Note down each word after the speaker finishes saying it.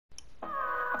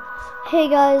Hey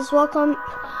guys, welcome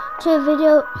to a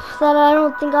video that I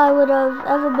don't think I would have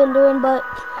ever been doing, but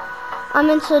I'm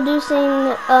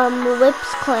introducing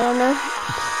Whips Clan.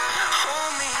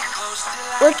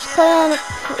 Whips Clan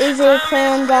is a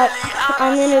clan that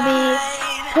I'm going to be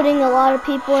putting a lot of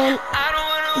people in,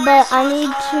 but I need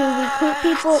to recruit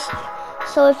people.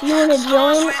 So if you want to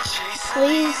join,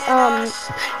 please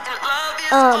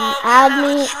add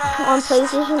me on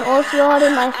PlayStation, or if you're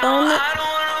already my friend,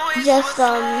 just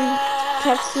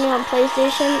text me on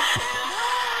PlayStation.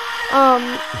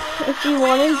 If you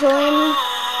want to join,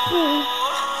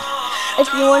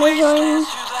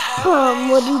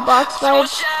 we'll do box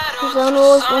fights, zone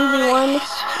rules, 1v1,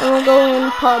 and we'll go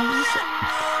in pubs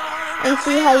and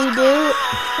see how you do.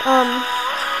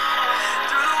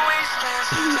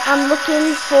 I'm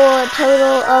looking for a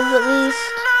total of at least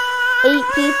 8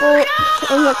 people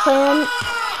in the clan.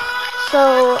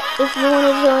 So if you want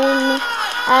to join,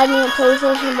 add me on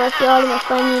PlayStation, but if you're already my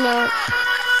friend, you know,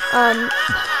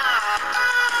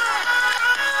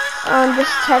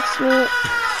 just text me,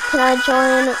 can I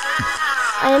join?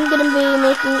 I am going to be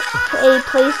making a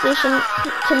PlayStation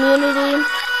community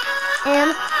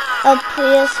and a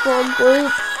PS4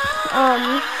 group,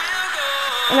 and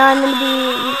I'm going to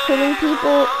be recruiting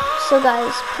people. So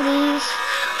guys, please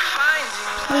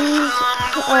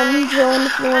join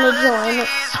if you want to join.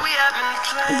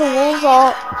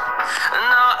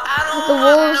 The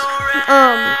wolves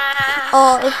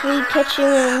if we catch you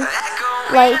in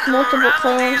like multiple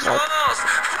clans, like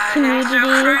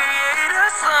communities,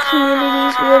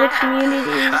 weird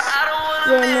communities,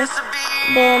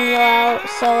 then you're out.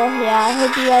 So yeah, I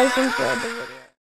hope you guys enjoyed the video.